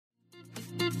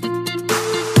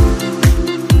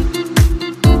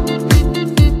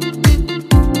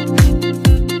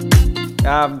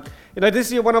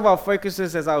This year one of our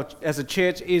focuses as a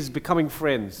church is becoming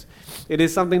friends. It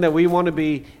is something that we want to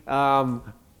be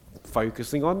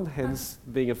focusing on, hence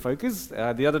being a focus.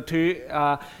 The other two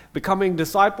are becoming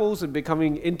disciples and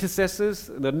becoming intercessors.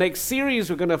 The next series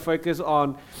we're going to focus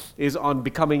on is on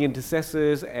becoming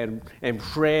intercessors and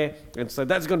prayer, and so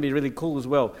that's going to be really cool as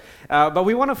well. But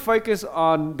we want to focus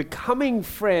on becoming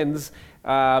friends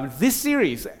this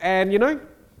series. And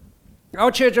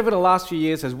our church over the last few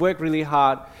years has worked really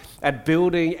hard at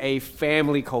building a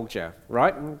family culture,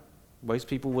 right? Most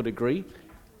people would agree.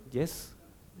 Yes?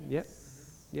 Yep.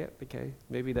 Yeah, okay.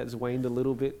 Maybe that's waned a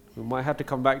little bit. We might have to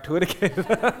come back to it again.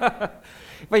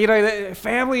 But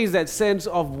family is that sense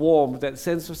of warmth, that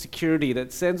sense of security,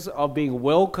 that sense of being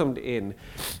welcomed in.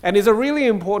 And it's a really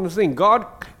important thing.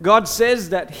 God says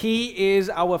that He is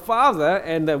our Father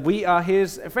and that we are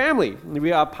His family.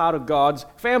 We are part of God's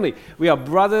family. We are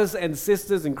brothers and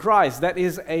sisters in Christ. That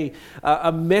is a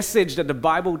message that the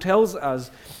Bible tells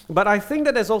us. But I think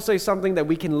that there's also something that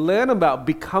we can learn about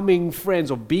becoming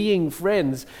friends or being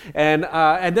friends. And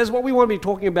that's what we want to be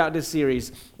talking about this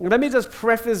series. Let me just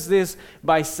preface this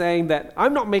by saying that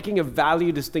I'm not making a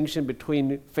value distinction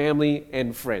between family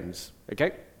and friends,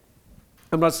 okay?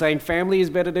 I'm not saying family is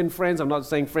better than friends. I'm not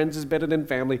saying friends is better than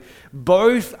family.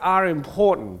 Both are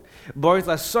important. Both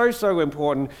are so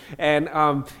important. And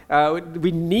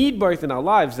we need both in our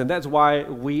lives. And that's why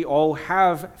we all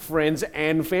have friends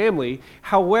and family.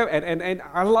 However, and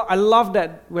I love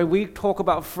that when we talk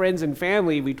about friends and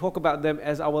family, we talk about them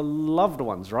as our loved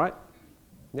ones, right?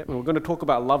 Yep, and we're going to talk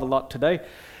about love a lot today.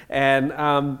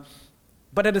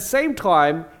 But at the same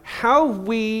time, how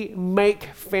we make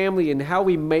family and how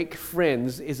we make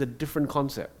friends is a different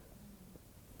concept.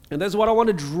 And that's what I want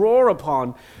to draw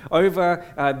upon over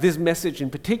this message in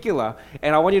particular.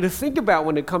 And I want you to think about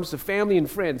when it comes to family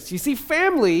and friends. You see,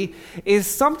 family is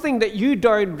something that you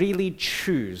don't really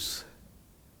choose.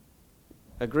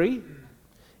 Agree?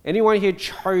 Anyone here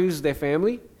chose their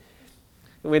family?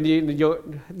 When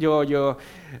your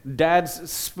dad's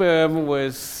sperm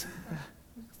was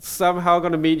somehow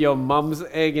going to meet your mum's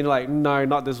egg, and like, no,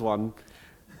 not this one.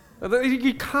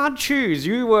 You can't choose.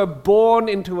 You were born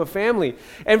into a family.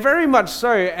 And very much so,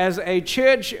 as a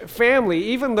church family,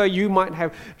 even though you might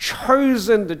have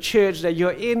chosen the church that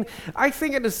you're in, I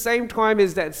think at the same time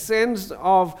is that sense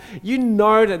of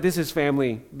that this is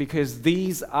family because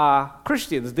these are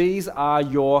Christians. These are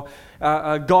your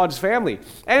God's family.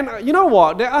 And you know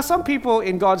what? There are some people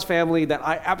in God's family that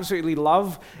I absolutely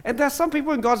love, and there are some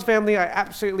people in God's family I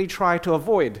absolutely try to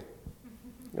avoid.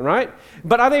 Right?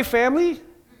 But are they family?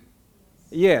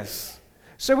 Yes.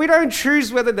 So we don't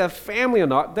choose whether they're family or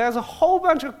not. There's a whole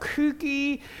bunch of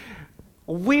kooky,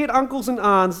 weird uncles and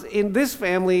aunts in this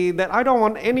family that I don't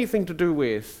want anything to do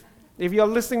with. If you're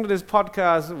listening to this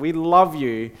podcast, we love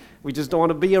you. We just don't want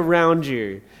to be around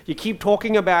you. You keep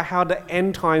talking about how the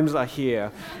end times are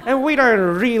here. And we don't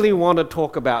really want to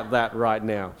talk about that right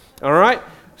now. All right?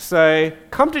 So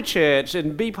come to church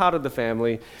and be part of the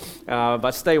family,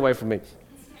 but stay away from me.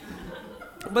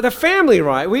 But the family,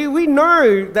 right? We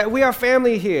know that we are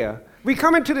family here. We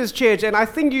come into this church, and I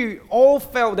think you all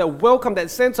felt that welcome, that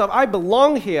sense of, I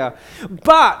belong here.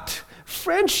 But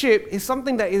friendship is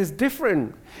something that is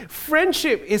different.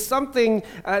 Friendship is something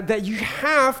that you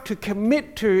have to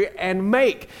commit to and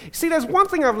make. See, there's one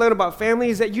thing I've learned about family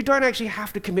is that you don't actually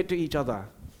have to commit to each other.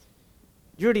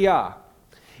 You already are.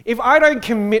 If I don't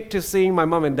commit to seeing my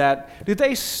mum and dad, do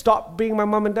they stop being my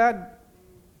mum and dad?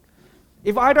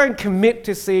 If I don't commit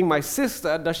to seeing my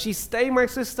sister, does she stay my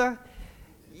sister?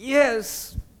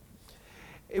 Yes.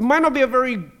 It might not be a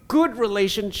very good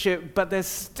relationship, but there's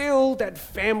still that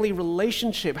family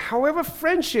relationship. However,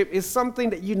 friendship is something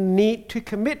that you need to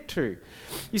commit to.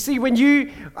 You see, when you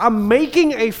are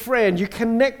making a friend, you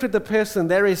connect with the person.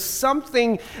 There is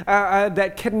something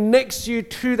that connects you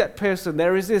to that person.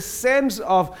 There is this sense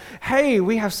of, hey,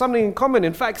 we have something in common.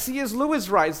 In fact, C.S. Lewis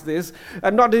writes this,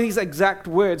 not these exact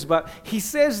words, but he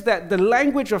says that the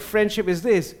language of friendship is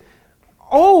this.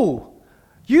 Oh,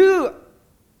 you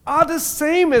are the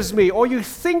same as me, or you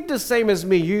think the same as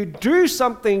me. You do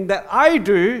something that I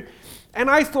do, and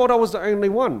I thought I was the only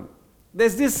one.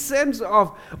 There's this sense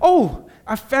of, oh,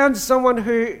 I found someone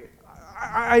who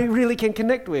I really can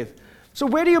connect with. So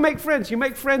where do you make friends? You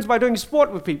make friends by doing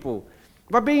sport with people,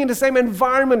 by being in the same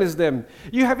environment as them.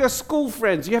 You have your school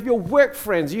friends, you have your work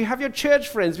friends, you have your church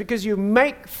friends, because you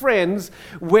make friends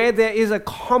where there is a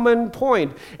common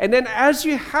point. And then as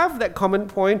you have that common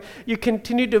point, you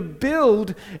continue to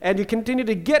build and you continue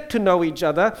to get to know each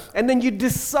other, and then you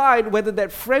decide whether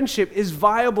that friendship is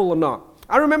viable or not.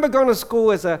 I remember going to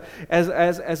school as a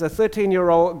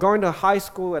 13-year-old, going to high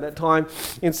school at that time.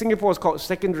 In Singapore, it's called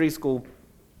secondary school.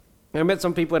 And I met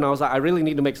some people and I was like, I really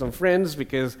need to make some friends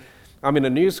because I'm in a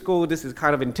new school. This is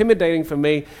kind of intimidating for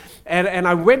me. And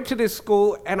I went to this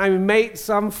school and I made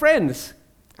some friends.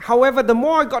 However, the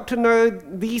more I got to know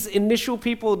these initial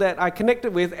people that I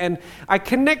connected with, and I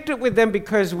connected with them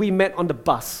because we met on the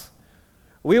bus.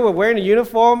 We were wearing a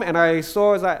uniform and I was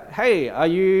like, hey, are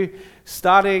you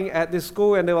starting at this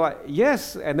school? And they were like,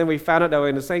 yes. And then we found out they were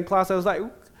in the same class. I was like,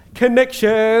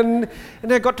 connection.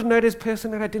 And I got to know this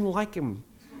person and I didn't like him.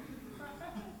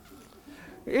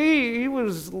 He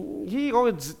was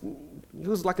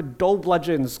like a dull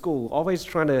bludger in school, always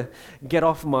trying to get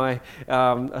off my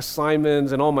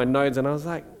assignments and all my notes. And I was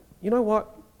like, you know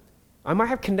what? I might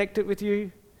have connected with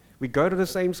you. We go to the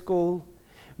same school.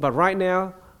 But right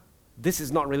now, this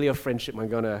is not really a friendship I'm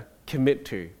going to commit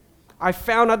to. I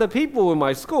found other people in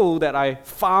my school that I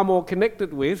far more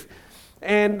connected with,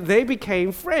 and they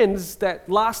became friends that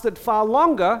lasted far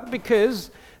longer because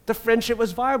the friendship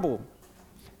was viable.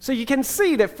 So you can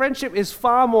see that friendship is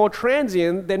far more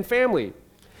transient than family.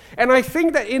 And I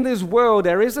think that in this world,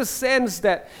 there is a sense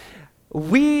that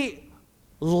we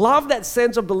love that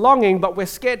sense of belonging, but we're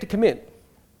scared to commit.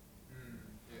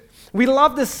 We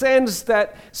love the sense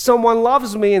that someone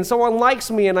loves me and someone likes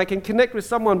me and I can connect with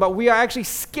someone, but we are actually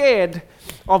scared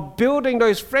of building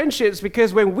those friendships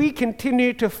because when we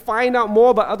continue to find out more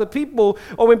about other people,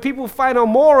 or when people find out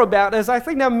more about us, I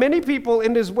think there are many people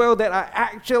in this world that are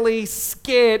actually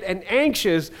scared and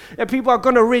anxious that people are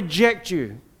going to reject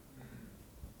you.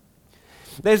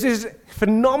 There's this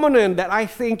phenomenon that I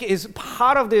think is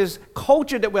part of this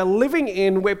culture that we're living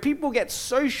in where people get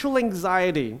social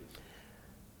anxiety.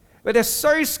 But they're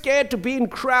so scared to be in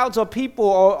crowds of people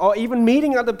or even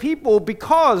meeting other people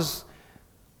because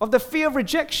of the fear of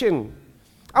rejection.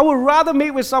 I would rather meet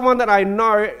with someone that I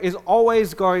know is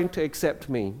always going to accept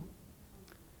me.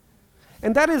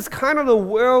 And that is kind of the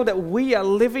world that we are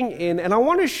living in. And I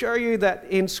want to show you that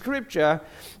in Scripture,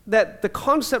 that the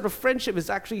concept of friendship is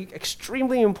actually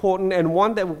extremely important and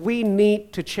one that we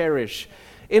need to cherish.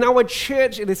 In our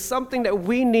church, it is something that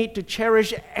we need to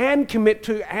cherish and commit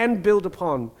to and build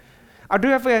upon. I do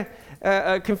have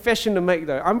a confession to make,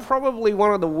 though. I'm probably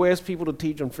one of the worst people to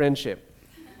teach on friendship.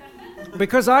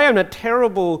 Because I am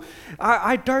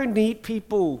I don't need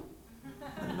people.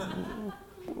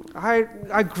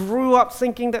 I grew up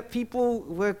thinking that people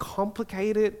were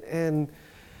complicated and,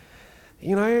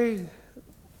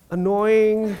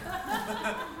 annoying,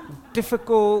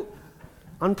 difficult,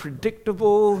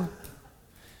 unpredictable.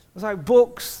 It's like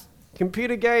books,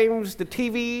 computer games, the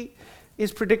TV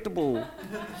is predictable.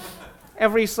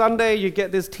 Every Sunday you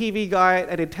get this TV guide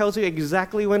and it tells you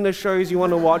exactly when the shows you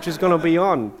want to watch is going to be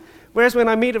on. Whereas when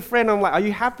I meet a friend, I'm like, are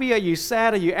you happy? Are you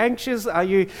sad? Are you anxious? Are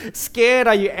you scared?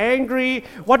 Are you angry?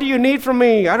 What do you need from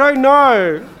me? I don't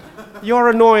know. You're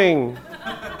annoying.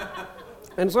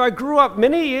 And so I grew up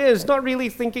many years not really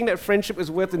thinking that friendship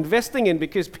is worth investing in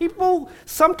because people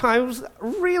sometimes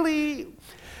really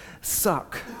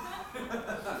suck.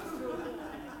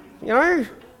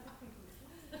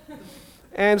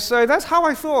 And so that's how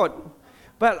I thought.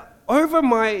 But over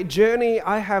my journey,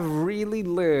 I have really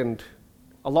learned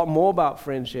a lot more about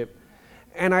friendship.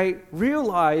 And I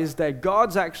realized that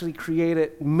God's actually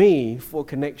created me for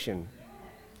connection.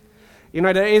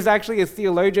 There is actually a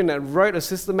theologian that wrote a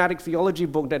systematic theology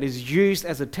book that is used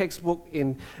as a textbook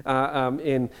in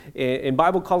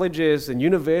Bible colleges and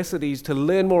universities to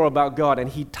learn more about God. And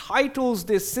he titles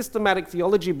this systematic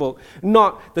theology book,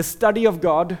 not The Study of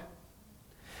God,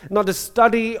 not the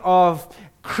study of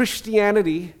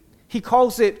Christianity. He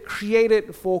calls it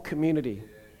Created for Community.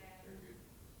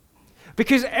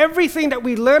 Because everything that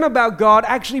we learn about God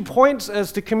actually points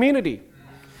us to community.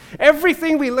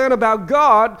 Everything we learn about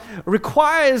God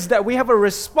requires that we have a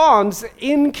response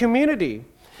in community.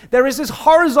 There is this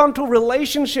vertical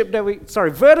relationship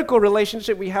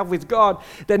we have with God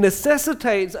that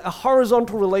necessitates a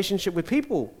horizontal relationship with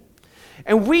people.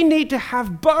 And we need to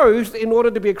have both in order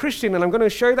to be a Christian, and I'm going to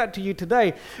show that to you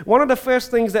today. One of the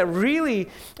first things that really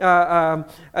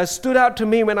stood out to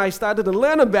me when I started to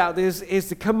learn about this is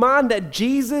the command that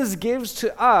Jesus gives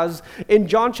to us in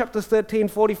John chapter 13,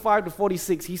 45 to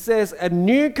 46. He says, "A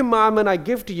new commandment I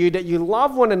give to you, that you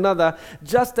love one another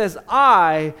just as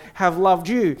I have loved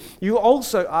you. You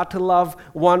also are to love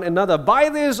one another. By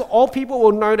this, all people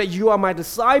will know that you are my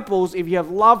disciples if you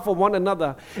have love for one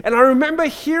another." And I remember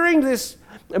hearing this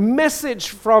a message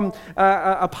from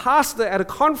a pastor at a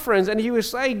conference, and he was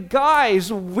saying,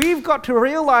 guys, we've got to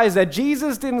realize that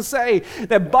Jesus didn't say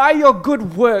that by your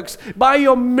good works, by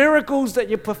your miracles that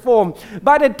you perform,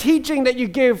 by the teaching that you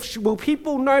give, will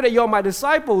people know that you're my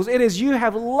disciples. It is you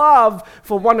have love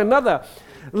for one another.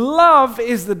 Love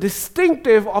is the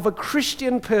distinctive of a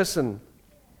Christian person.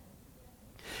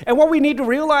 And what we need to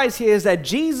realize here is that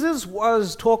Jesus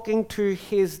was talking to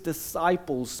his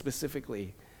disciples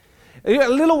specifically. A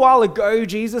little while ago,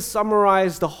 Jesus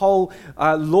summarized the whole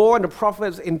law and the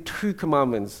prophets in 2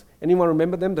 commandments. Anyone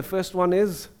remember them? The first one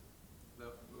is?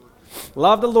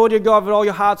 Love the Lord your God with all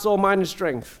your heart, soul, mind, and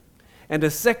strength. And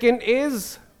the second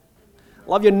is?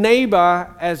 Love your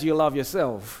neighbor as you love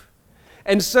yourself.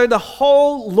 And so the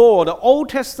whole law, the Old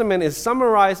Testament, is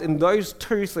summarized in those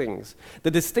 2 things.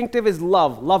 The distinctive is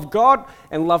love. Love God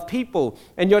and love people.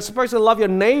 And you're supposed to love your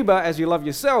neighbor as you love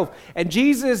yourself. And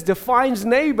Jesus defines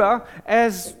neighbor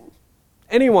as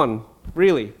anyone,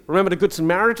 really. Remember the Good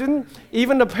Samaritan?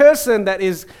 Even the person that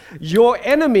is your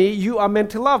enemy, you are meant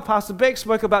to love. Pastor Beck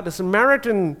spoke about the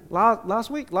Samaritan last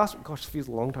week. Gosh, it feels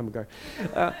a long time ago.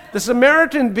 The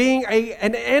Samaritan being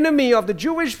an enemy of the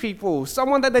Jewish people,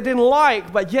 someone that they didn't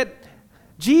like, but yet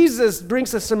Jesus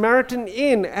brings the Samaritan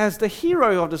in as the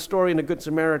hero of the story in the Good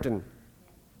Samaritan.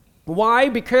 Why?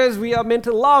 Because we are meant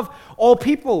to love all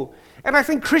people. And I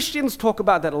think Christians talk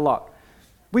about that a lot.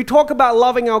 We talk about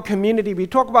loving our community. We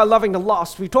talk about loving the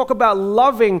lost. We talk about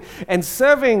loving and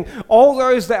serving all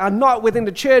those that are not within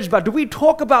the church. But do we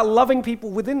talk about loving people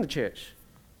within the church?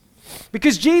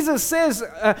 Because Jesus says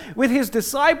with his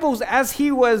disciples as he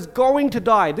was going to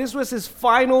die, this was his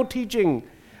final teaching,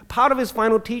 part of his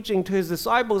final teaching to his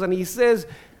disciples. And he says,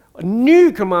 a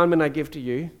new commandment I give to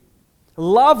you,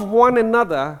 love one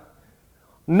another,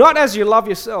 not as you love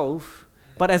yourself,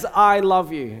 but as I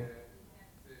love you.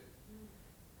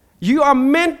 You are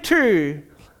meant to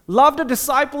love the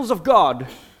disciples of God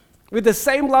with the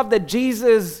same love that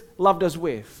Jesus loved us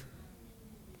with.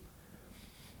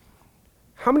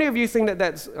 How many of you think that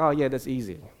that's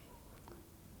easy?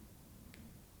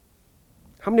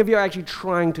 How many of you are actually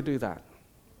trying to do that?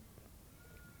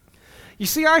 You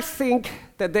see, I think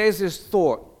that there's this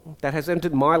thought that has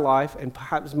entered my life and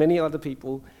perhaps many other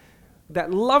people,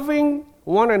 that loving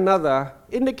one another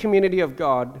in the community of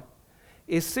God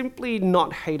is simply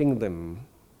not hating them.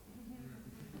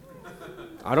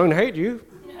 I don't hate you.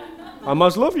 I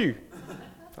must love you.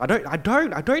 I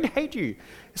don't hate you.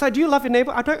 It's like, do you love your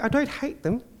neighbor? I don't hate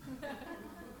them.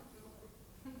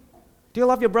 Do you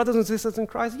love your brothers and sisters in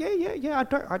Christ? Yeah.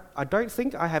 I don't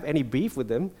think I have any beef with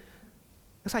them.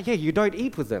 It's like, yeah, you don't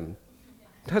eat with them.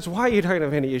 That's why you don't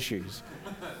have any issues.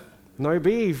 No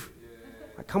beef.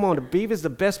 Like, come on, the beef is the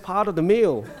best part of the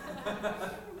meal.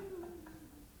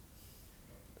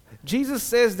 Jesus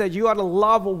says that you are to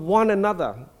love one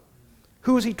another.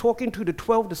 Who is he talking to? The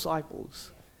 12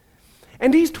 disciples.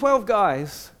 And these 12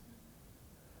 guys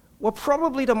were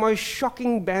probably the most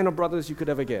shocking band of brothers you could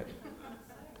ever get.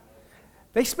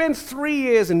 They spent 3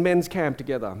 years in men's camp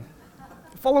together,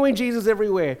 following Jesus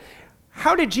everywhere.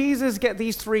 How did Jesus get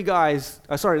these 12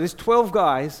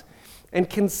 guys, and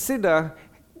consider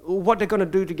what they're going to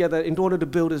do together in order to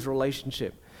build his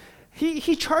relationship?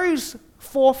 He chose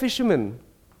 4 fishermen.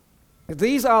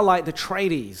 These are like the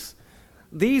tradies.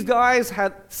 These guys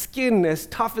had skin as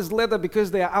tough as leather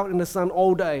because they are out in the sun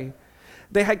all day.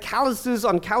 They had calluses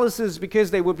on calluses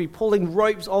because they would be pulling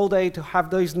ropes all day to have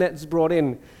those nets brought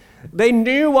in. They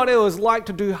knew what it was like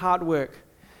to do hard work.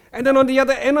 And then on the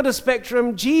other end of the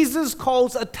spectrum, Jesus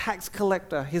calls a tax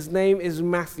collector. His name is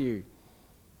Matthew.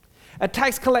 A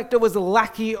tax collector was a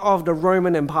lackey of the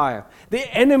Roman Empire,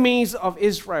 the enemies of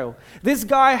Israel. This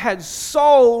guy had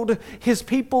sold his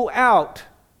people out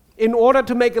in order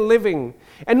to make a living.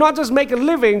 And not just make a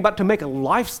living, but to make a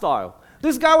lifestyle.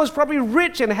 This guy was probably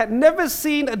rich and had never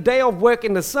seen a day of work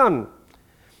in the sun.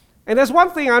 And there's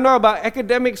one thing I know about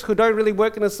academics who don't really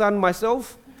work in the sun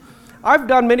myself. I've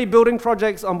done many building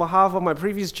projects on behalf of my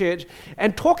previous church,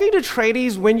 and talking to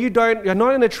tradies when you're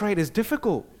not in a trade is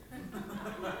difficult.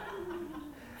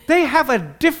 They have a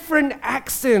different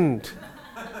accent.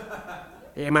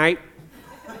 Yeah, mate.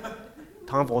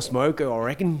 Time for a smoke, I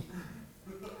reckon.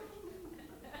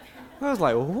 I was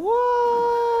like,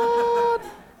 what?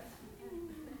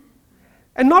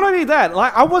 And not only that,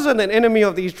 like, I wasn't an enemy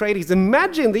of these tradies.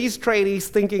 Imagine these tradies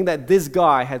thinking that this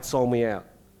guy had sold me out.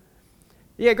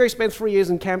 Yeah, go spend 3 years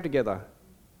in camp together.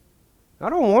 I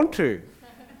don't want to.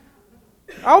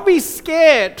 I'll be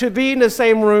scared to be in the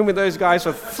same room with those guys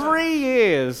for 3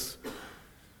 years.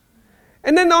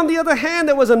 And then on the other hand,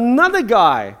 there was another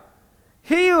guy.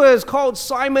 He was called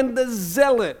Simon the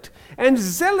Zealot. And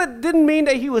zealot didn't mean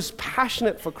that he was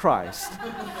passionate for Christ.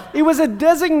 It was a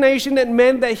designation that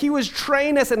meant that he was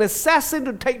trained as an assassin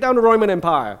to take down the Roman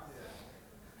Empire.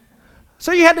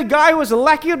 So you had the guy who was a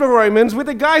lackey of the Romans with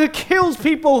the guy who kills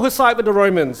people who side with the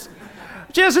Romans.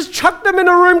 Jesus chucked them in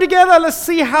a room together. Let's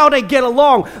see how they get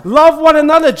along. Love one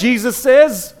another, Jesus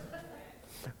says.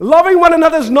 Loving one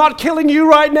another is not killing you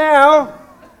right now.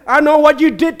 I know what you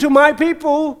did to my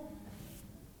people.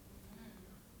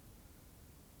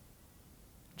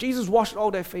 Jesus washed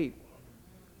all their feet,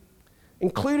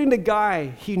 including the guy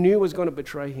he knew was going to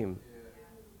betray him.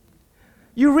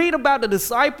 You read about the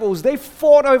disciples, they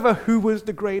fought over who was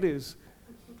the greatest.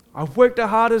 I've worked the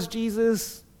hardest,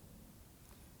 Jesus.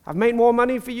 I've made more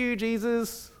money for you,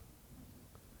 Jesus.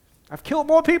 I've killed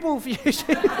more people for you, Jesus.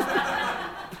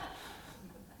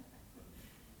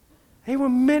 They were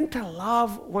meant to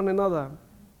love one another.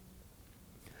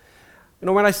 You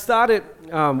know, when I started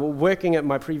working at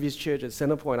my previous church at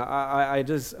Centerpoint, I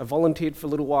just volunteered for a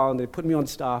little while, and they put me on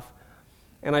staff.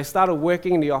 And I started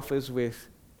working in the office with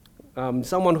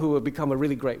someone who would become a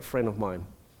really great friend of mine.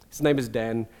 His name is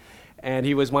Dan, and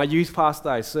he was my youth pastor.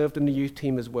 I served in the youth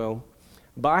team as well.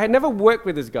 But I had never worked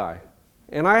with this guy.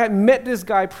 And I had met this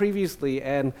guy previously,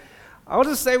 and I would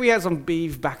just say we had some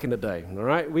beef back in the day, all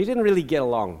right? We didn't really get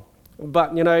along.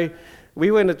 But, you know, we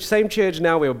were in the same church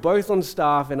now. We were both on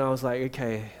staff, and I was like,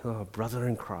 okay, brother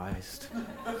in Christ.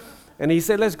 And he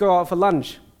said, let's go out for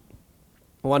lunch.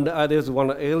 There was one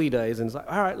of the early days, and it's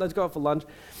like, all right, let's go out for lunch.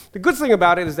 The good thing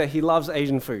about it is that he loves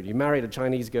Asian food. He married a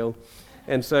Chinese girl.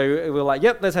 And so we were like,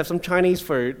 yep, let's have some Chinese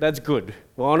food. That's good.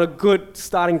 We're on a good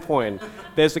starting point.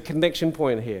 There's a connection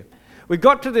point here. We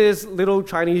got to this little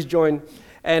Chinese joint,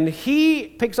 and he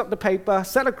picks up the paper,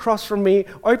 sat across from me,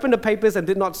 opened the papers, and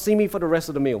did not see me for the rest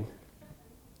of the meal.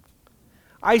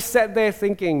 I sat there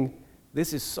thinking,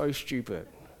 this is so stupid.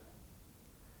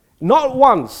 Not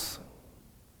once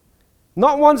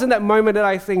in that moment did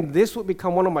I think this would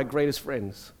become one of my greatest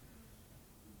friends.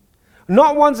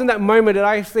 Not once in that moment did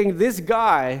I think this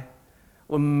guy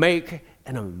will make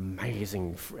an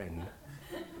amazing friend.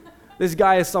 This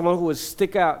guy is someone who would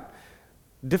stick out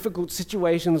difficult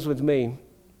situations with me.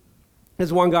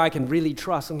 There's one guy I can really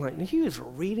trust. I'm like, he was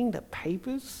reading the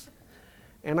papers?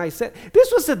 And I said,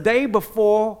 this was the day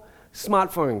before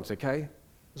smartphones, okay? It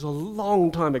was a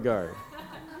long time ago.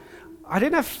 I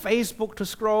didn't have Facebook to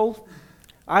scroll.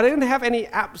 I didn't have any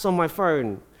apps on my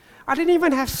phone. I didn't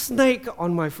even have Snake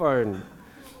on my phone.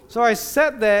 So I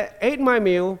sat there, ate my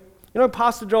meal. You know,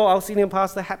 Pastor Joel, our senior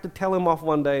pastor, had to tell him off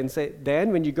one day and say,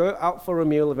 Dan, when you go out for a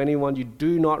meal with anyone, you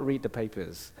do not read the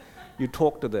papers. You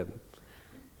talk to them.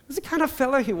 That's the kind of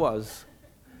fellow he was.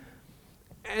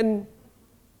 And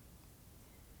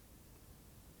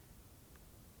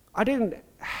I didn't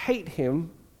hate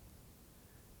him,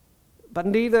 but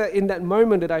neither in that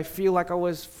moment did I feel like I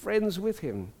was friends with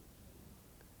him.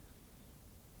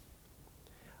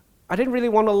 I didn't really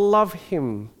want to love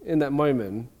him in that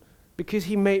moment because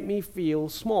he made me feel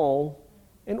small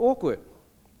and awkward.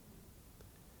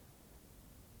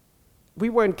 We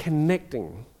weren't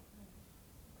connecting.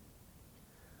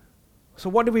 So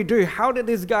what did we do? How did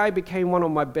this guy become one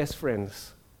of my best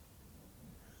friends?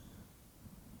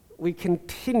 We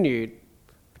continued,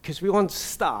 because we were on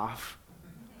staff,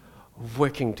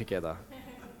 working together.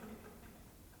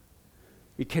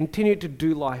 We continued to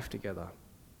do life together.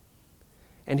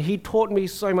 And he taught me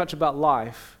so much about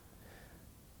life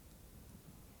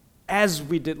as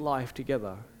we did life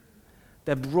together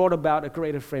that brought about a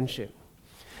greater friendship.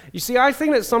 You see, I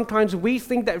think that sometimes we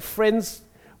think that friends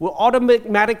will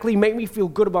automatically make me feel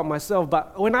good about myself,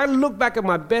 but when I look back at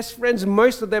my best friends,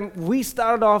 most of them, we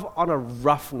started off on a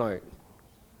rough note.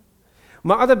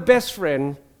 My other best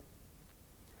friend,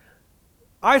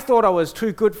 I thought I was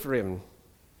too good for him.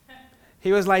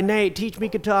 He was like, Nate, teach me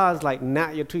guitar. I was like,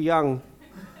 nah, you're too young.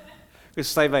 It's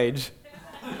same age.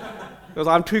 He was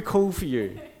like, I'm too cool for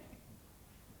you.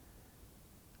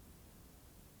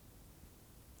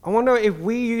 I wonder if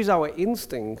we use our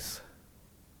instincts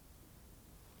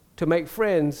to make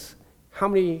friends, how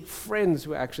many friends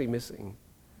we're actually missing.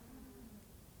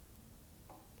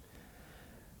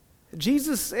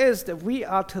 Jesus says that we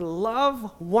are to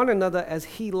love one another as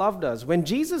he loved us. When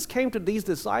Jesus came to these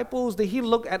disciples, did he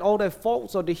look at all their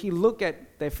faults or did he look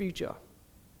at their future?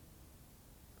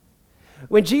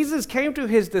 When Jesus came to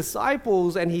his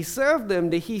disciples and he served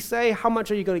them, did he say, how much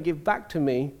are you going to give back to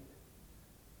me?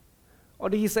 Or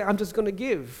did he say, I'm just going to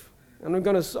give and I'm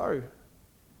going to sow?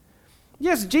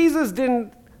 Yes, Jesus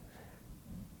didn't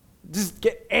just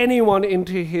get anyone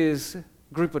into his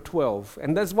group of 12.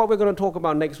 And that's what we're going to talk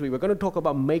about next week. We're going to talk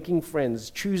about making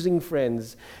friends, choosing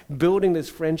friends, building this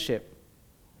friendship.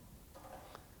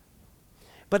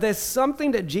 But there's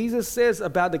something that Jesus says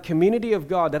about the community of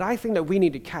God that I think that we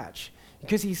need to catch.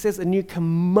 Because he says, a new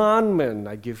commandment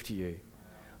I give to you.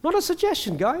 Not a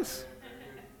suggestion, guys.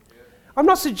 I'm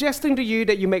not suggesting to you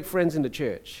that you make friends in the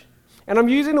church. And I'm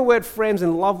using the word friends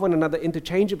and love one another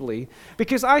interchangeably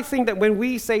because I think that when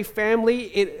we say family,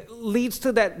 it leads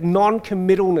to that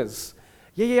non-committalness.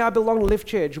 Yeah, I belong to Lift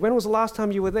Church. When was the last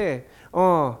time you were there?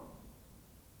 Oh.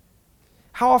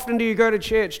 How often do you go to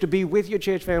church to be with your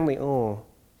church family? Oh.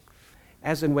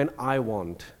 As and when I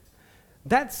want.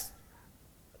 That's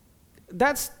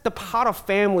the part of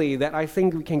family that I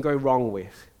think we can go wrong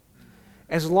with.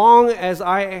 As long as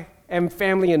I am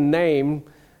family in name,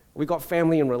 we got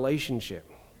family in relationship.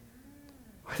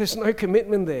 There's no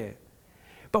commitment there.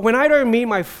 But when I don't meet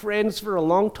my friends for a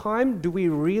long time, do we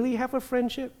really have a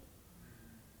friendship?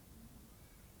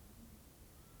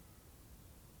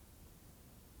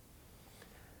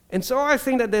 And so I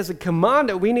think that there's a command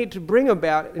that we need to bring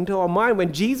about into our mind.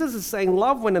 When Jesus is saying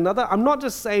love one another, I'm not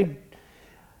just saying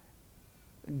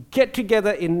get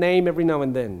together in name every now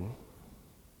and then.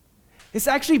 It's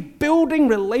actually building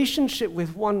relationship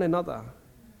with one another.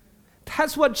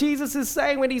 That's what Jesus is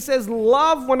saying when he says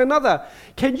love one another.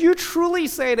 Can you truly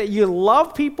say that you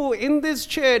love people in this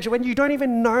church when you don't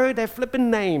even know their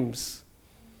flipping names?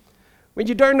 When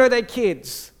you don't know their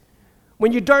kids?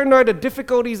 When you don't know the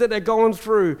difficulties that they're going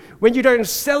through? When you don't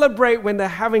celebrate when they're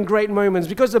having great moments?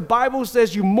 Because the Bible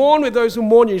says you mourn with those who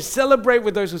mourn, you celebrate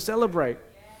with those who celebrate.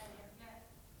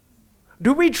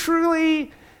 Do we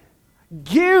truly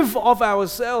give of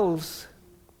ourselves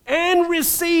and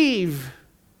receive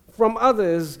from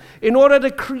others in order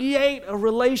to create a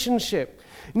relationship?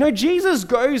 You know, Jesus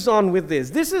goes on with this.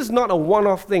 This is not a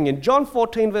one-off thing. In John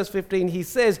 14, verse 15, he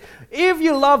says, if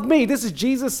you love me, this is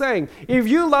Jesus saying, if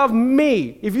you love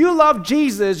me, if you love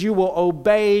Jesus, you will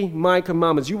obey my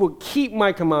commandments. You will keep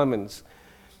my commandments.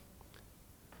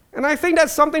 And I think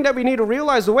that's something that we need to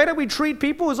realize. The way that we treat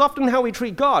people is often how we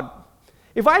treat God.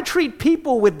 If I treat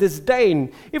people with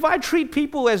disdain, if I treat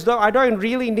people as though I don't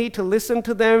really need to listen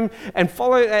to them and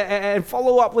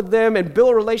follow up with them and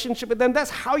build a relationship with them, that's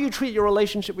how you treat your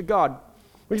relationship with God.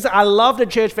 When you say, I love the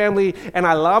church family and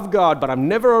I love God, but I'm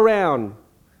never around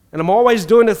and I'm always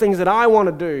doing the things that I want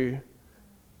to do.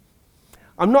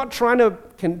 I'm not trying to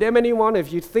condemn anyone.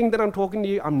 If you think that I'm talking to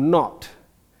you, I'm not.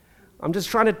 I'm just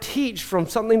trying to teach from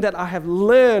something that I have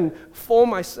learned for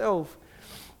myself.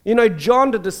 You know,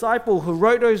 John, the disciple who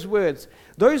wrote those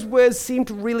words seem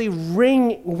to really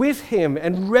ring with him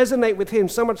and resonate with him,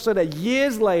 so much so that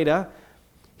years later,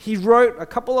 he wrote a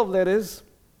couple of letters.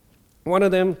 One of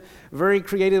them, very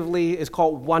creatively, is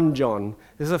called 1 John.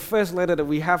 This is the first letter that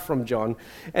we have from John.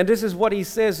 And this is what he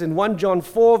says in 1 John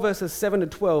 4, verses 7 to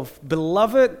 12.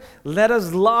 Beloved, let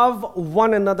us love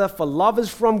one another, for love is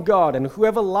from God, and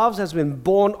whoever loves has been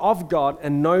born of God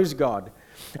and knows God.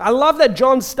 I love that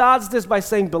John starts this by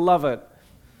saying, beloved.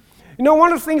 You know,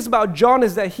 one of the things about John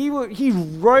is that he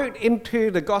wrote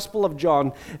into the Gospel of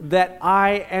John that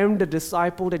I am the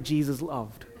disciple that Jesus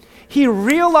loved. He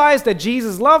realized that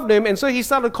Jesus loved him, and so he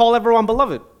started to call everyone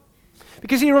beloved.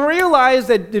 Because he realized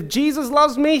that if Jesus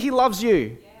loves me, he loves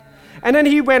you. And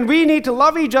then when we need to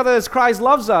love each other as Christ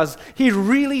loves us, he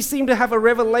really seemed to have a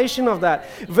revelation of that.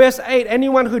 Verse 8,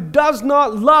 anyone who does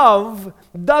not love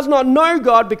does not know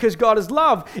God, because God is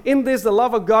love. In this, the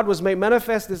love of God was made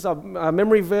manifest. This is a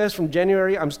memory verse from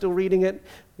January. I'm still reading it,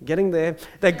 getting there.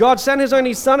 That God sent his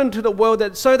only Son into the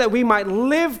world so that we might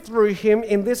live through him.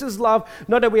 In this is love,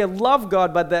 not that we have loved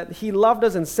God, but that he loved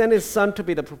us and sent his Son to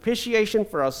be the propitiation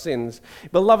for our sins.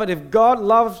 Beloved, if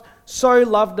God so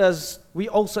loved us, we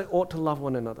also ought to love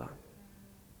one another.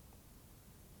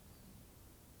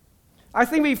 I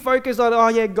think we focus on,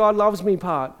 God loves me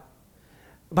part.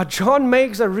 But John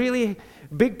makes a really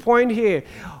big point here.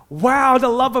 Wow, the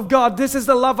love of God. This is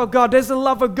the love of God. There's the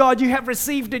love of God. You have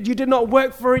received it. You did not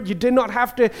work for it. You did not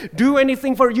have to do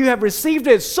anything for it. You have received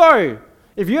it. So,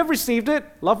 if you have received it,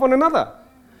 love one another.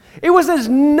 It was this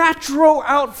natural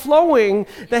outflowing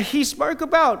that he spoke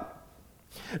about.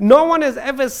 No one has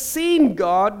ever seen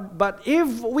God, but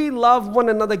if we love one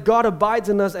another, God abides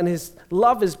in us and his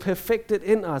love is perfected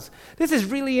in us. This is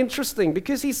really interesting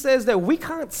because he says that we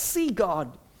can't see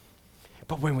God,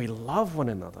 but when we love one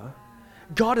another,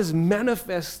 God is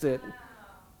manifested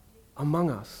among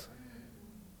us.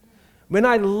 When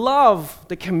I love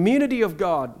the community of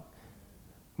God,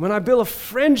 when I build a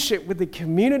friendship with the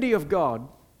community of God,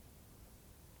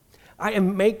 I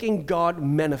am making God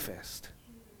manifest.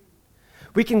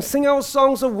 We can sing our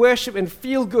songs of worship and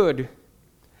feel good.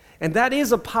 And that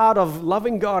is a part of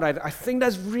loving God. I think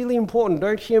that's really important.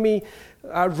 Don't hear me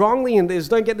wrongly in this.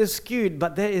 Don't get this skewed.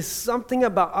 But there is something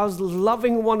about us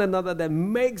loving one another that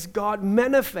makes God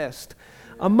manifest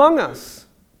among us.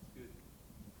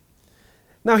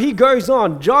 Now he goes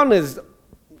on. John is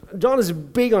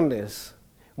big on this.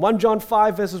 1 John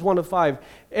 5 verses 1 to 5.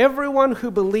 Everyone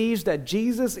who believes that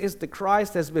Jesus is the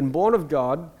Christ has been born of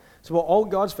God. So we're all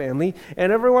God's family.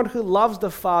 And everyone who loves the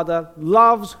Father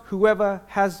loves whoever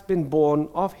has been born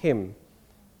of him.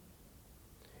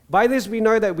 By this we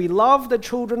know that we love the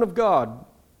children of God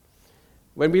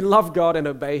when we love God and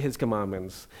obey his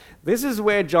commandments. This is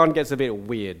where John gets a bit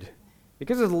weird,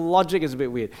 because his logic is a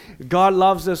bit weird. God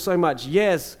loves us so much.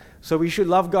 Yes, so we should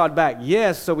love God back.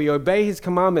 Yes, so we obey his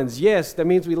commandments. Yes, that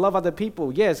means we love other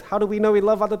people. Yes, how do we know we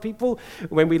love other people?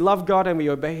 When we love God and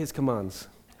we obey his commands.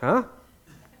 Huh?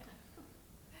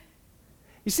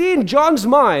 You see, in John's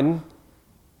mind,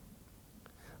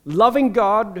 loving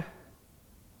God,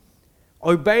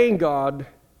 obeying God,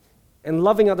 and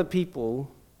loving other people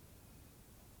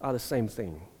are the same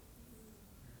thing.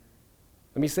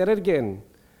 Let me say it again.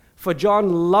 For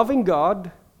John, loving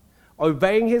God,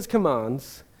 obeying his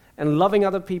commands, and loving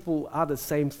other people are the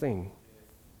same thing.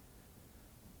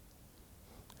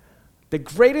 The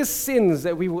greatest sins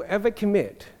that we will ever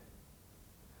commit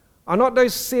are not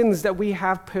those sins that we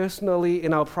have personally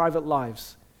in our private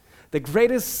lives. The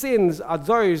greatest sins are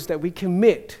those that we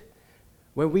commit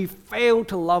when we fail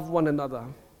to love one another.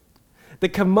 The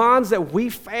commands that we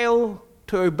fail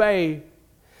to obey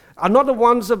are not the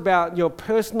ones about your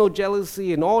personal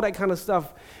jealousy and all that kind of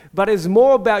stuff, but it's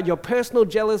more about your personal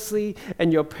jealousy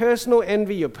and your personal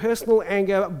envy, your personal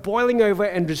anger boiling over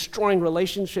and destroying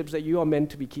relationships that you are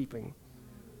meant to be keeping.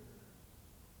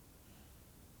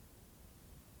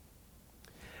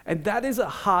 And that is a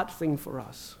hard thing for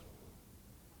us.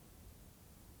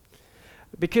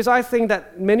 Because I think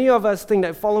that many of us think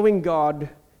that following God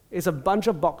is a bunch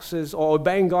of boxes, or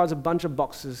obeying God is a bunch of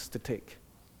boxes to tick.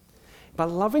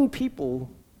 But loving people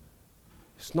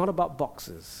is not about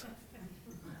boxes.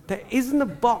 There isn't a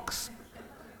box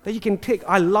that you can tick.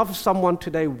 I love someone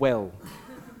today well.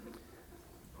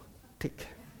 Tick.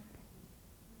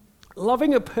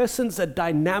 Loving a person's a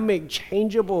dynamic,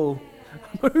 changeable,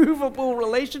 movable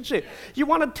relationship. You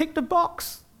want to tick the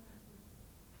box.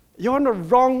 You're on the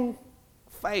wrong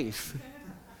faith.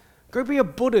 Go be a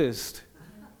Buddhist.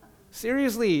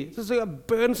 Seriously, just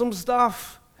burn some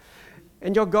stuff,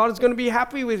 and your God is going to be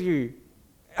happy with you.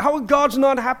 How God's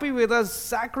not happy with us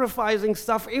sacrificing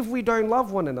stuff if we don't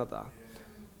love one another?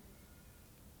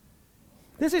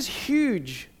 This is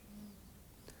huge.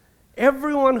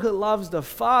 Everyone who loves the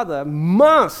Father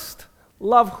must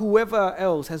love whoever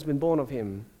else has been born of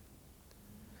him.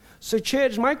 So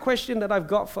church, my question that I've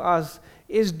got for us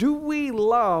is, do we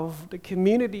love the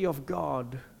community of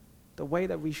God the way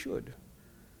that we should?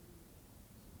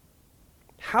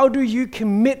 How do you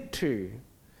commit to?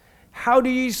 How do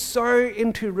you sow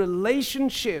into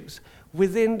relationships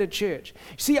within the church?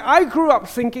 See, I grew up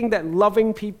thinking that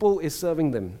loving people is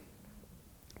serving them.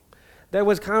 That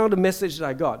was kind of the message that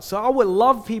I got. So I would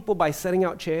love people by setting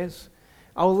out chairs.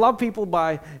 I would love people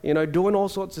by, doing all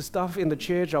sorts of stuff in the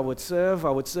church. I would serve.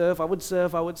 But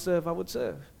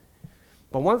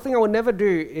one thing I would never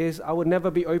do is I would never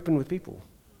be open with people.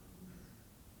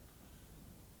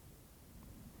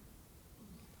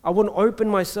 I wouldn't open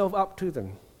myself up to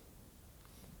them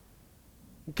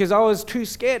because I was too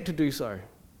scared to do so.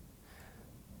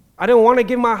 I didn't want to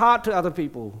give my heart to other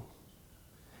people.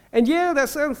 And yeah,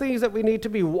 there's certain things that we need to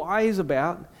be wise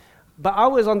about, but I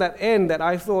was on that end that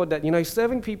I thought that,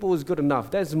 serving people is good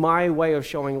enough. That's my way of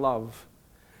showing love.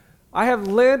 I have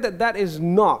learned that is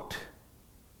not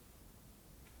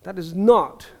the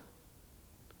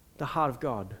heart of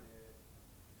God.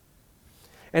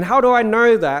 And how do I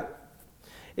know that?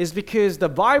 Is because the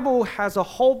Bible has a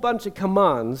whole bunch of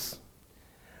commands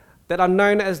that are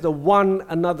known as the one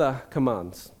another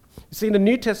commands. You see, in the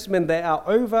New Testament, there are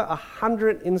over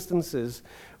 100 instances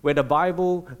where the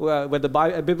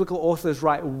biblical authors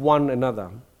write one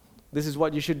another. This is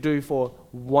what you should do for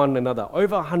one another.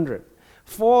 Over 100.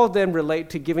 4 of them relate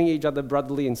to giving each other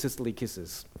brotherly and sisterly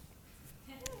kisses.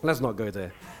 Let's not go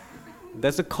there.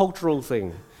 That's a cultural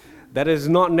thing. That is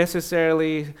not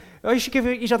necessarily, you should give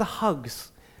each other hugs.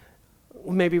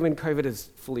 Maybe when COVID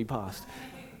is fully past.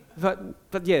 But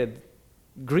yeah,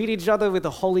 greet each other with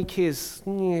a holy kiss.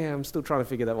 Yeah, I'm still trying to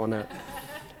figure that one out.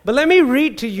 But let me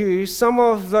read to you some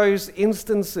of those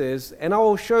instances, and I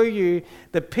will show you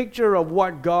the picture of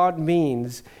what God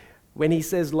means when he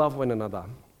says love one another.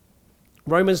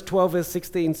 Romans 12 verse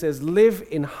 16 says, live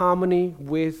in harmony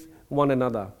with one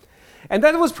another. And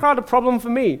that was part of the problem for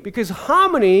me, because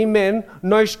harmony meant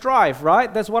no strife,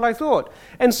 right? That's what I thought.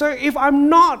 And so if I'm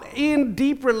not in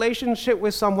deep relationship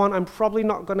with someone, I'm probably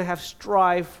not going to have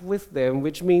strife with them,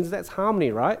 which means that's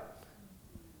harmony, right?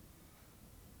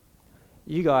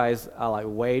 You guys are like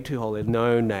way too holy.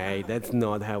 No, that's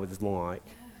not how it's like.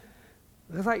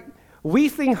 It's like, we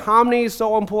think harmony is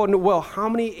so important. Well,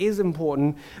 harmony is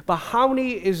important, but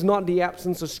harmony is not the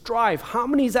absence of strife.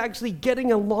 Harmony is actually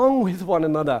getting along with one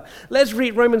another. Let's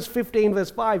read Romans 15,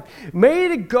 verse 5. May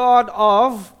the God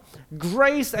of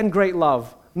grace and great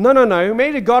love,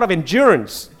 may the God of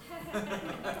endurance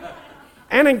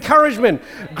and encouragement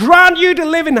grant you to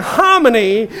live in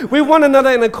harmony with one another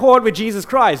in accord with Jesus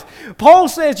Christ. Paul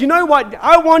says, you know what?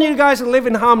 I want you guys to live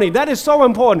in harmony. That is so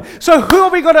important. So who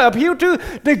are we going to appeal to?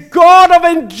 The God of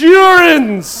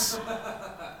endurance.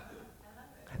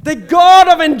 The God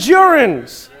of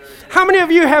endurance. How many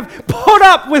of you have put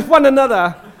up with one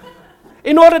another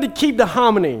in order to keep the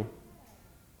harmony?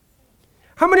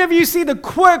 How many of you see the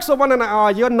quirks of one another? Oh,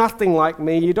 you're nothing like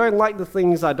me. You don't like the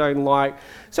things I don't like.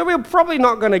 So we're probably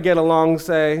not going to get along,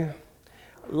 say,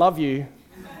 love you.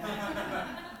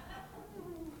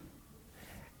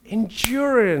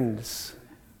 Endurance.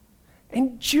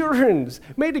 Endurance.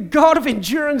 May the God of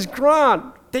endurance grant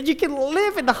that you can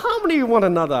live in harmony with one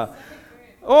another.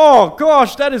 Oh,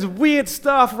 gosh, that is weird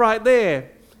stuff right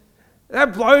there.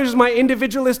 That blows my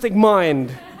individualistic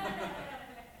mind.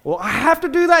 Well, I have to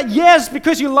do that? Yes,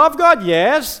 because you love God?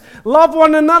 Yes. Love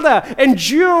one another.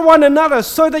 Endure one another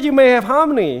so that you may have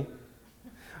harmony.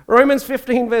 Romans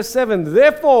 15, verse 7.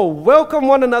 Therefore, welcome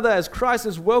one another as Christ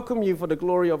has welcomed you for the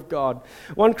glory of God.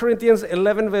 1 Corinthians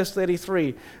 11, verse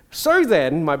 33. So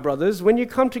then, my brothers, when you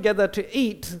come together to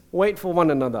eat, wait for one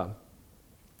another.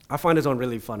 I find this one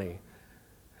really funny.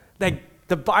 That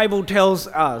the Bible tells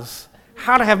us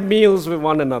how to have meals with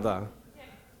one another.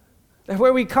 And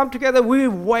when we come together, we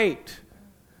wait.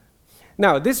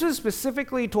 Now, this is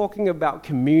specifically talking about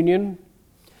communion,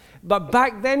 but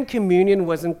back then communion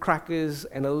wasn't crackers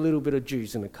and a little bit of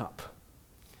juice in a cup.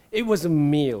 It was a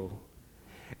meal.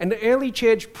 And the early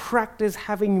church practiced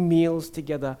having meals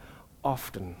together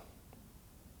often.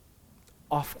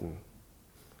 Often.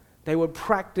 They would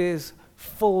practice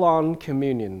full-on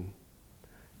communion.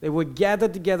 They would gather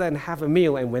together and have a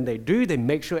meal, and when they do, they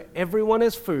make sure everyone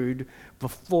has food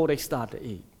before they start to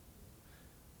eat.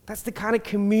 That's the kind of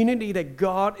community that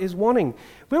God is wanting.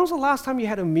 When was the last time you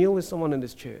had a meal with someone in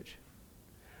this church?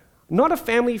 Not a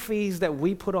family feast that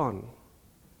we put on,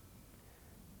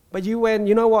 but you went,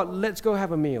 you know what, let's go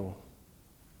have a meal.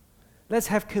 Let's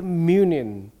have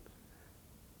communion.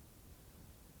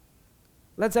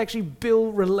 Let's actually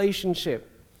build relationship.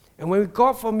 And when we go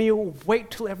out for a meal,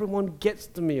 wait till everyone gets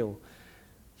the meal.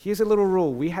 Here's a little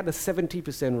rule. We had a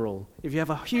 70% rule. If you have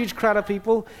a huge crowd of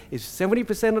people, if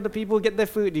 70% of the people get their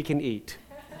food, you can eat.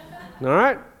 All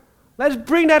right? Let's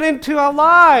bring that into our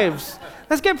lives.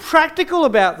 Let's get practical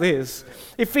about this.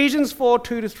 Ephesians 4,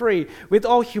 2-3. With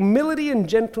all humility and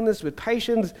gentleness, with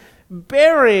patience,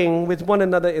 bearing with one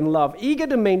another in love, eager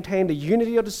to maintain the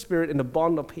unity of the Spirit in the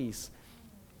bond of peace.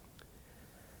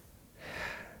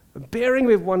 Bearing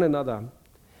with one another.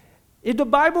 If the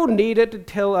Bible needed to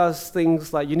tell us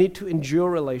things like you need to endure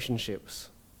relationships,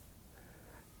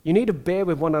 you need to bear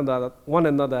with one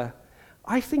another,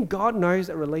 I think God knows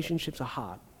that relationships are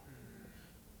hard.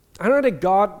 I know that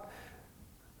God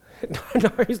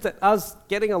knows that us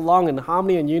getting along in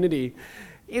harmony and unity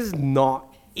is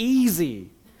not easy.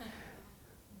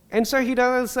 And so he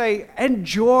doesn't say,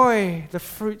 enjoy the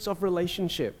fruits of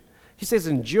relationship. He says,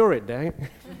 endure it, Dang.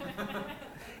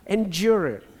 Endure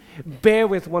it. Bear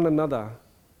with one another.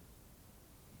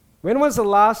 When was the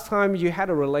last time you had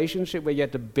a relationship where you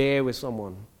had to bear with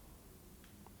someone?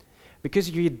 Because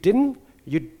if you didn't,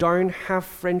 you don't have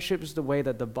friendships the way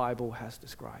that the Bible has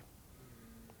described.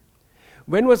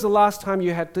 When was the last time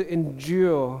you had to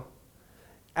endure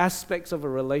aspects of a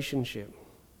relationship?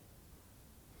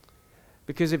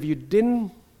 Because if you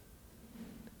didn't,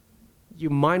 you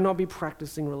might not be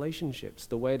practicing relationships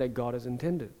the way that God has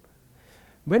intended.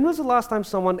 When was the last time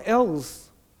someone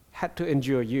else had to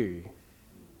endure you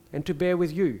and to bear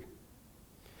with you?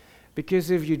 Because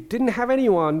if you didn't have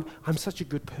anyone, I'm such a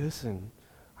good person.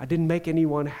 I didn't make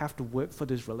anyone have to work for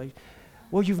this relationship.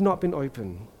 Well, you've not been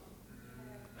open.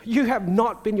 You have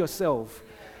not been yourself.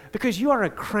 Because you are a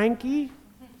cranky,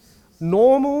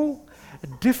 normal,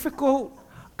 difficult,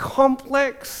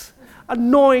 complex,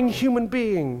 annoying human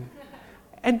being.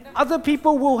 And other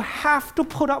people will have to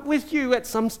put up with you at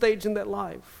some stage in their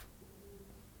life.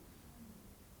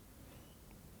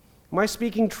 Am I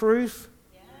speaking truth?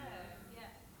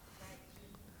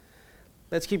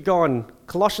 Let's keep going.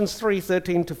 Colossians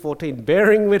 3:13 to 14.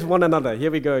 Bearing with one another.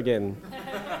 Here we go again.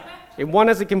 If one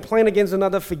has a complaint against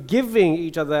another, forgiving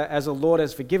each other as the Lord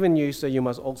has forgiven you, so you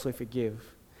must also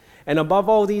forgive. And above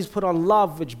all these, put on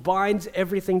love, which binds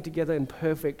everything together in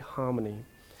perfect harmony.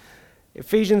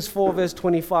 Ephesians 4 verse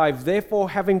 25,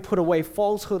 therefore, having put away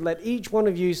falsehood, let each one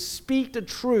of you speak the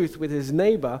truth with his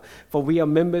neighbor, for we are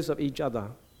members of each other.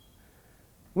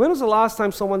 When was the last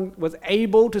time someone was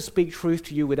able to speak truth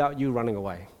to you without you running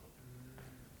away?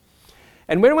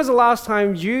 And when was the last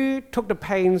time you took the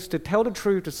pains to tell the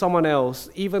truth to someone else,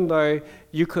 even though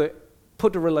you could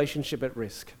put the relationship at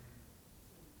risk?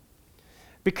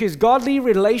 Because godly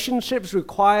relationships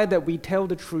require that we tell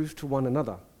the truth to one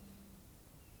another.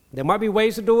 There might be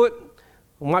ways to do it.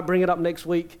 We might bring it up next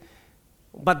week.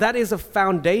 But that is a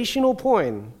foundational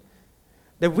point,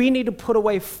 that we need to put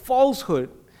away falsehood.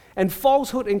 And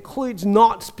falsehood includes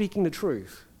not speaking the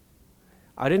truth.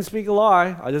 I didn't speak a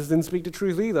lie. I just didn't speak the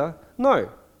truth either. No.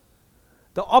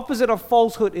 The opposite of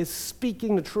falsehood is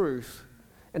speaking the truth.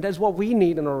 And that's what we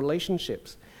need in our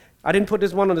relationships. I didn't put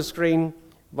this one on the screen,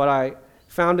 but I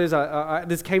found this.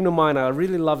 This came to mind. I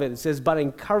really love it. It says, but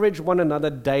encourage one another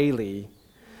daily,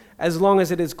 as long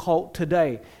as it is called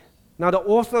today. Now, the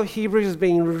author of Hebrews is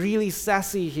being really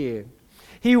sassy here.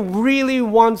 He really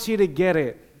wants you to get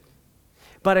it.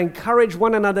 But encourage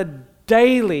one another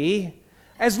daily,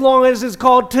 as long as it's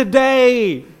called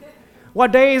today.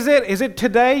 What day is it? Is it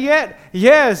today yet?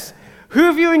 Yes. Who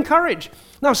have you encouraged?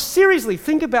 Now, seriously,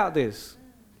 think about this.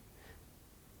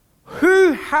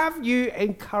 Who have you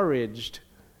encouraged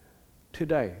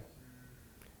today?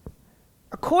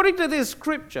 According to this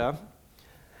scripture,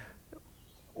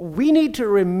 we need to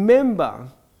remember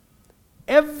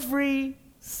every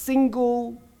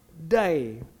single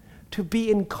day to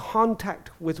be in contact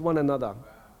with one another.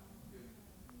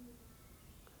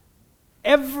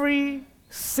 Every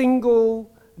single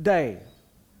day.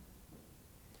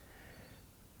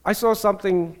 I saw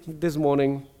something this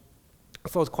morning. I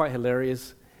thought it was quite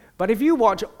hilarious. But if you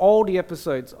watch all the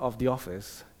episodes of The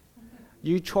Office,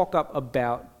 you chalk up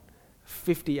about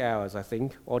 50 hours, I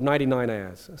think, or 99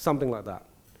 hours, something like that.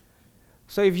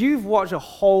 So if you've watched a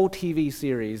whole TV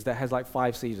series that has like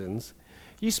 5 seasons,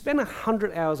 you spend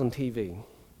 100 hours on TV.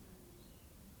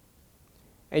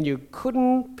 And you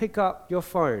couldn't pick up your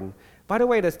phone. By the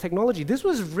way, there's technology. This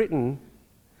was written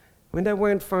when there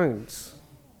weren't phones.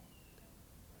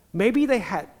 Maybe they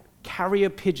had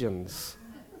carrier pigeons.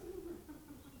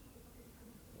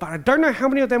 But I don't know how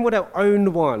many of them would have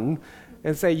owned one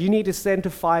and say, you need to send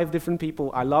to 5 different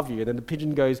people, I love you. And then the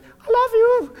pigeon goes, I love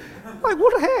you. Like,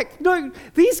 what the heck? No,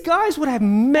 these guys would have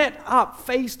met up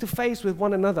face to face with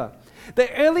one another.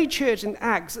 The early church in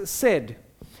Acts said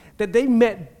that they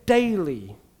met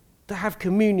daily to have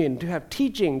communion, to have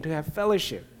teaching, to have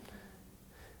fellowship.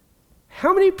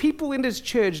 How many people in this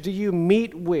church do you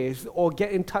meet with or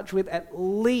get in touch with at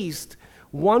least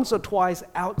once or twice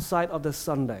outside of the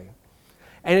Sunday?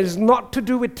 And it's not to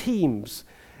do with teams.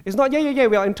 It's not,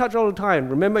 we are in touch all the time.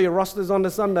 Remember your rosters on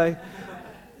the Sunday?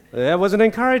 That wasn't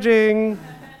encouraging.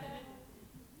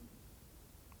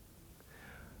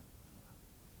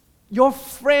 Your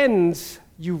friends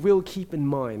you will keep in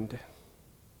mind.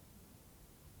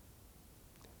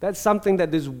 That's something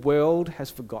that this world has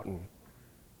forgotten.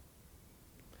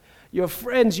 Your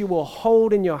friends you will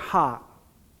hold in your heart.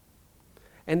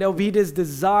 And there'll be this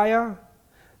desire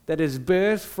that is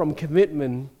birthed from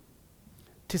commitment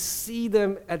to see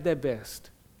them at their best,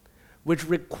 which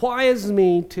requires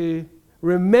me to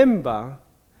remember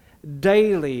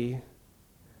daily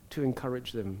to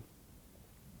encourage them.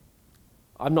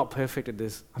 I'm not perfect at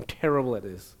this. I'm terrible at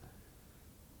this.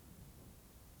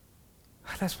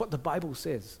 That's what the Bible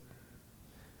says.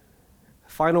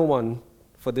 Final one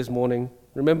for this morning.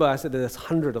 Remember, I said there's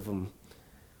 100 of them.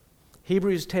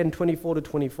 Hebrews 10:24 to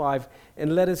 25,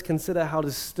 and let us consider how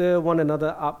to stir one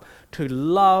another up to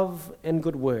love and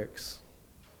good works,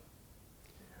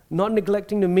 not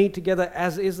neglecting to meet together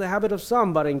as is the habit of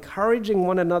some, but encouraging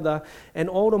one another, and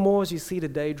all the more as you see the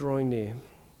day drawing near.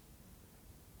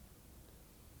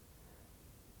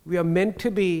 We are meant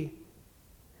to be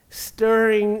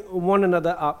stirring one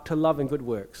another up to love and good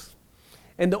works.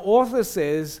 And the author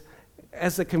says,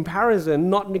 as a comparison,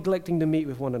 not neglecting to meet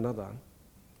with one another.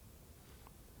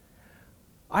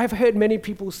 I've heard many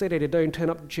people say that they don't turn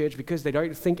up to church because they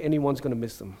don't think anyone's going to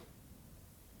miss them.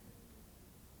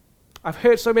 I've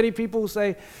heard so many people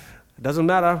say, it doesn't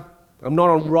matter, I'm not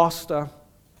on roster,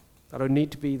 I don't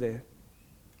need to be there.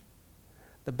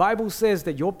 The Bible says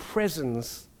that your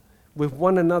presence with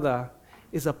one another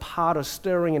is a part of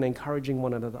stirring and encouraging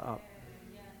one another up.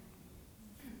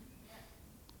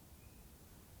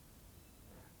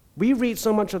 We read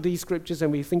so much of these scriptures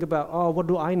and we think about, oh, what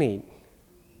do I need?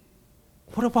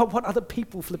 What about what other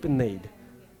people flipping need?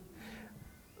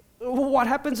 What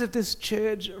happens if this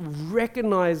church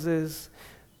recognizes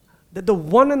that the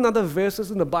one another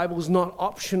verses in the Bible is not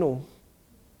optional?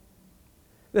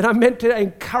 That I'm meant to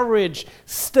encourage,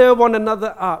 stir one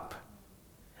another up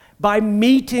by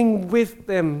meeting with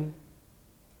them,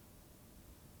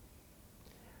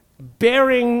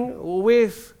 bearing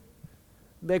with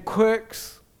their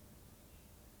quirks.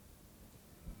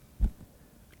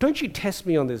 Don't you test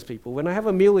me on this, people. When I have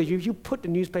a meal with you, you put the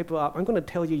newspaper up, I'm going to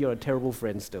tell you you're a terrible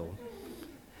friend still.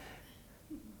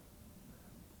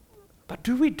 But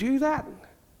do we do that?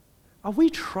 Are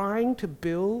we trying to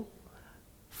build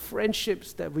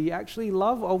friendships that we actually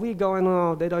love? Or are we going,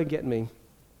 oh, they don't get me?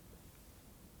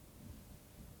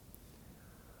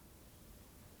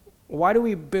 Why do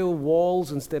we build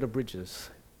walls instead of bridges?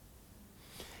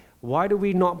 Why do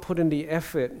we not put in the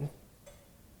effort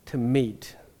to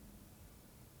meet?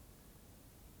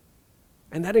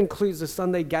 And that includes the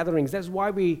Sunday gatherings. That's why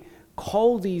we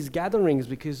call these gatherings,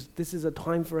 because this is a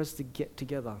time for us to get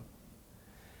together.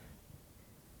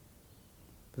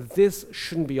 This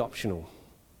shouldn't be optional.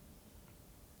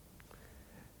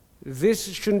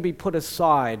 This shouldn't be put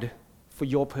aside for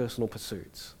your personal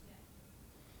pursuits.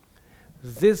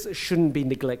 This shouldn't be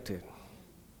neglected.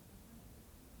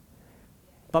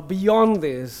 But beyond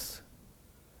this,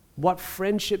 what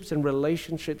friendships and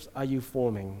relationships are you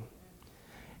forming?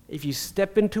 If you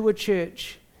step into a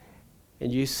church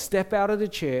and you step out of the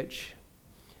church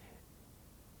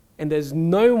and there's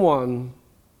no one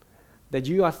that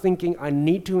you are thinking, I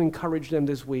need to encourage them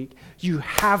this week, you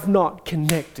have not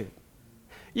connected.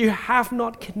 You have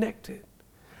not connected.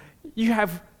 You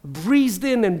have breezed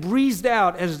in and breezed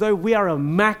out as though we are a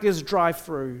Macca's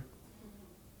drive-through.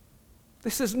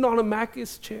 This is not a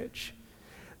Macca's church.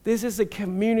 This is a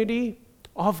community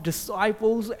of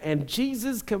disciples, and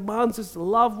Jesus commands us to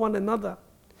love one another.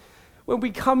 When we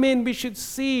come in, we should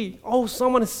see, oh,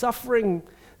 someone is suffering,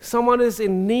 someone is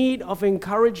in need of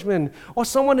encouragement, or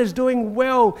someone is doing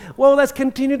well. Well, let's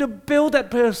continue to build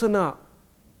that person up.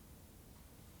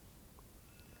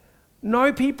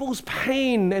 Know people's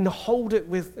pain and hold it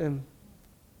with them.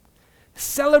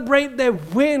 Celebrate their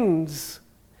wins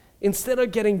instead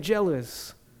of getting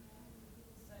jealous.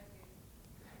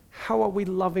 How are we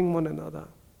loving one another?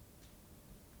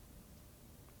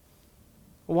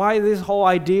 Why this whole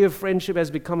idea of friendship has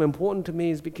become important to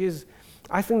me is because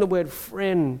I think the word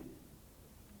friend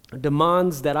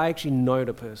demands that I actually know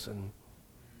the person.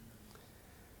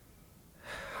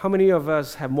 How many of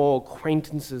us have more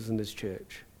acquaintances in this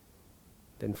church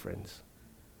than friends?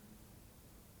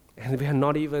 And we are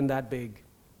not even that big.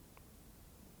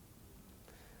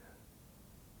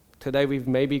 Today we've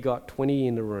maybe got 20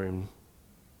 in the room.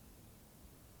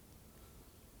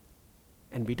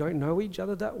 And we don't know each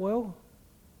other that well?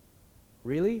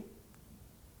 Really?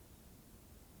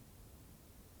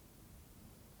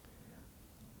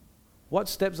 What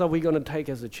steps are we going to take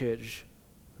as a church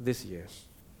this year?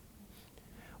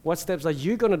 What steps are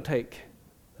you going to take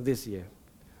this year?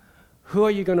 Who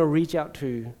are you going to reach out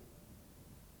to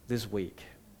this week?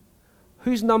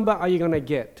 Whose number are you going to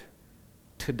get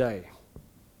today?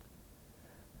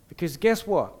 Because guess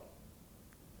what?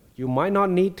 You might not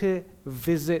need to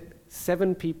visit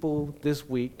 7 people this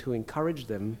week to encourage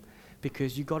them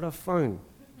because you got a phone.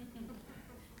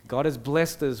 God has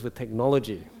blessed us with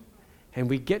technology. And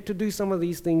we get to do some of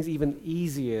these things even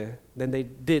easier than they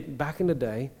did back in the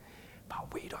day,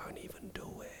 but we don't even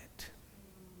do it.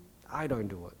 I don't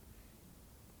do it.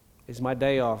 It's my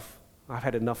day off. I've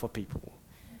had enough of people.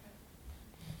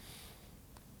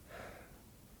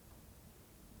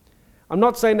 I'm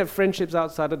not saying that friendships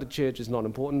outside of the church is not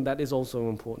important. That is also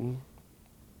important.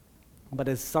 But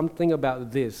there's something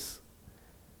about this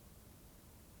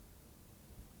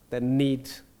that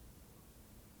needs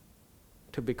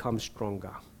to become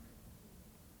stronger.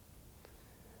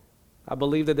 I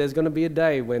believe that there's going to be a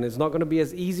day when it's not going to be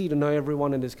as easy to know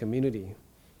everyone in this community.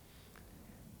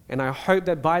 And I hope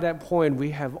that by that point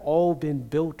we have all been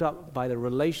built up by the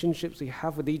relationships we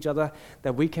have with each other,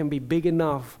 that we can be big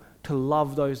enough to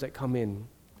love those that come in.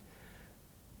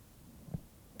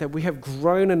 That we have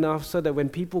grown enough so that when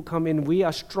people come in, we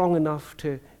are strong enough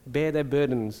to bear their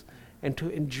burdens and to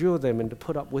endure them and to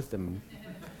put up with them,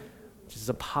 which is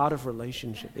a part of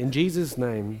relationship. In Jesus'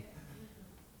 name.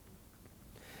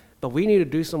 But we need to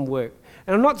do some work.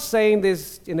 And I'm not saying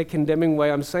this in a condemning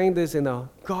way. I'm saying this in a,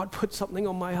 God put something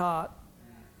on my heart.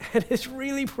 And it's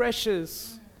really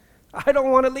precious. I don't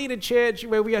want to lead a church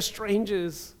where we are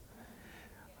strangers.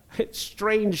 It's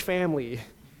strange family.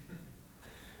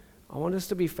 I want us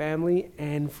to be family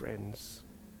and friends,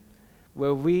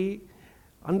 where we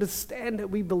understand that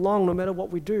we belong no matter what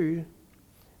we do,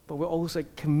 but we're also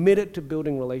committed to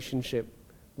building relationship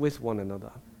with one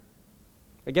another.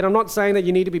 Again, I'm not saying that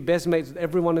you need to be best mates with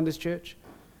everyone in this church,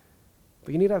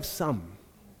 but you need to have some.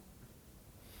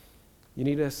 You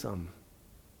need to have some.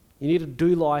 You need to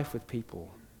do life with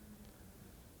people.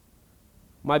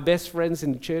 My best friends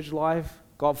in church life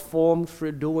got formed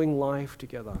through doing life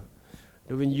together.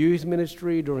 Doing youth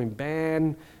ministry, doing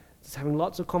band, just having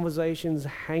lots of conversations,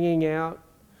 hanging out,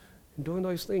 and doing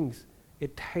those things.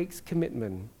 It takes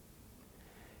commitment.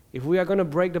 If we are going to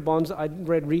break the bonds, I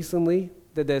read recently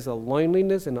that there's a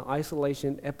loneliness and an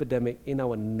isolation epidemic in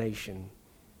our nation.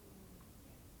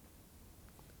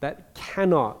 That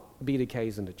cannot be the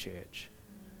case in the church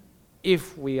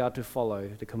if we are to follow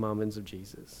the commandments of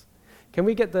Jesus. Can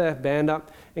we get the band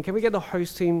up? And can we get the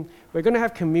host team? We're going to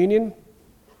have communion,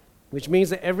 which means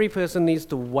that every person needs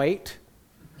to wait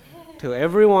till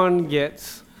everyone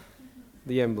gets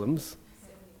the emblems.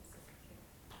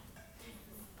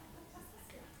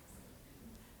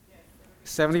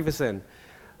 %70.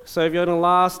 So if you're in the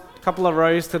last couple of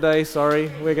rows today,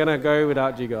 sorry, we're going to go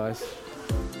without you guys.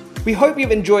 We hope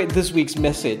you've enjoyed this week's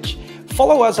message.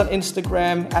 Follow us on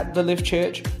Instagram at The Live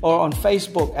Church or on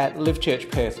Facebook at Live Church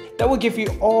Perth. That will give you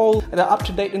all the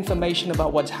up-to-date information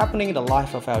about what's happening in the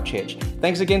life of our church.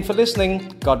 Thanks again for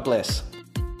listening. God bless.